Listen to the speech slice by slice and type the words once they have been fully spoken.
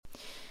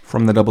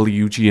From the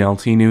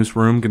WGLT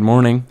Newsroom, good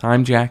morning,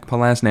 I'm Jack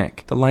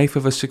Palaznik. The life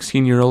of a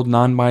 16-year-old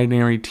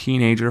non-binary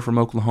teenager from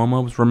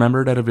Oklahoma was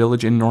remembered at a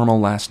village in Normal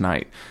last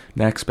night.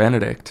 Max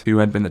Benedict, who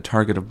had been the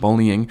target of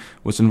bullying,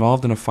 was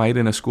involved in a fight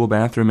in a school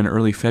bathroom in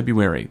early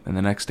February, and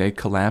the next day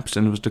collapsed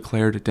and was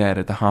declared dead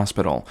at the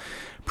hospital.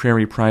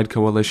 Prairie Pride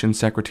Coalition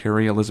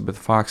Secretary Elizabeth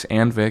Fox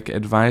Anvik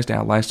advised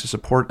allies to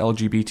support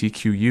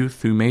LGBTQ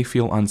youth who may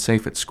feel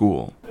unsafe at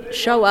school.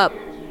 Show up,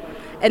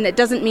 and it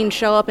doesn't mean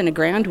show up in a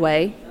grand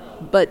way,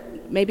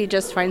 but maybe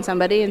just find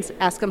somebody and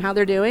ask them how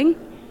they're doing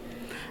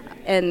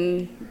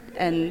and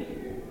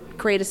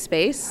create a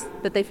space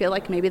that they feel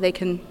like maybe they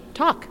can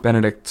talk.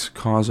 Benedict's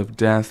cause of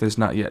death is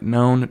not yet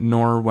known,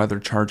 nor whether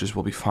charges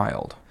will be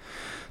filed.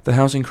 The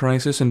housing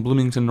crisis in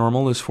Bloomington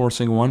Normal is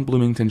forcing one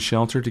Bloomington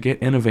shelter to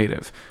get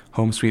innovative.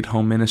 Home Sweet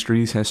Home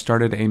Ministries has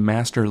started a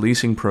master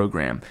leasing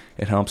program.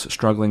 It helps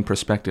struggling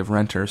prospective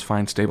renters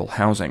find stable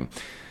housing.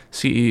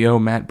 CEO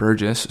Matt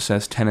Burgess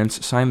says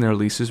tenants sign their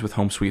leases with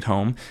Home Sweet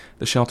Home.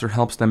 The shelter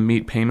helps them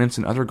meet payments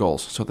and other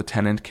goals so the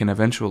tenant can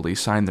eventually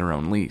sign their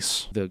own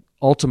lease. The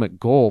ultimate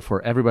goal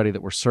for everybody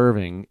that we're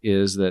serving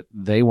is that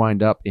they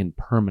wind up in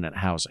permanent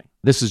housing.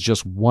 This is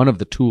just one of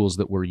the tools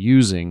that we're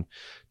using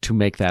to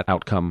make that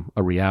outcome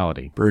a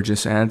reality.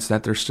 Burgess adds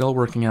that they're still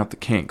working out the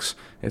kinks.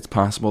 It's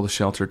possible the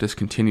shelter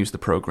discontinues the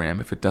program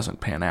if it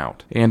doesn't pan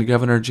out. And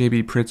Governor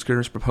J.B. Pritzker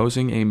is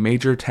proposing a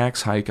major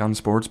tax hike on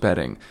sports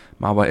betting.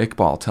 Mawa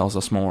Iqbal tells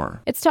us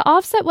more. It's to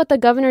offset what the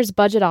governor's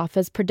budget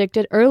office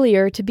predicted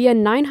earlier to be a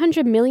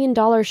 $900 million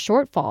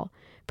shortfall.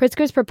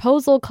 Pritzker's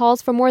proposal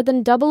calls for more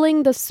than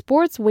doubling the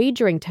sports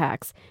wagering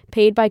tax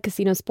paid by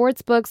casino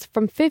sportsbooks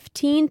from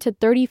 15% to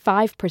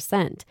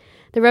 35%.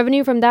 The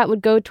revenue from that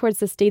would go towards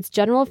the state's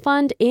general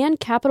fund and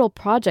capital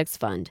projects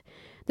fund.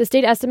 The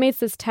state estimates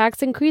this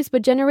tax increase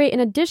would generate an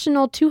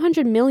additional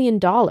 $200 million.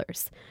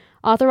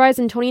 Authorized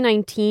in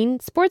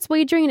 2019, sports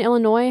wagering in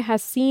Illinois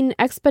has seen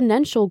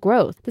exponential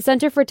growth. The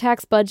Center for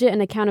Tax Budget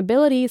and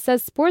Accountability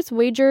says sports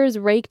wagers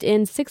raked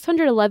in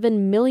 $611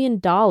 million in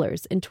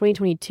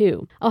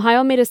 2022.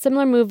 Ohio made a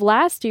similar move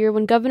last year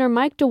when Governor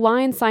Mike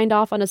DeWine signed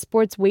off on a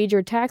sports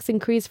wager tax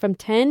increase from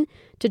 10%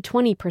 to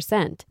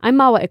 20%. I'm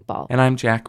Mawa Iqbal. And I'm Jack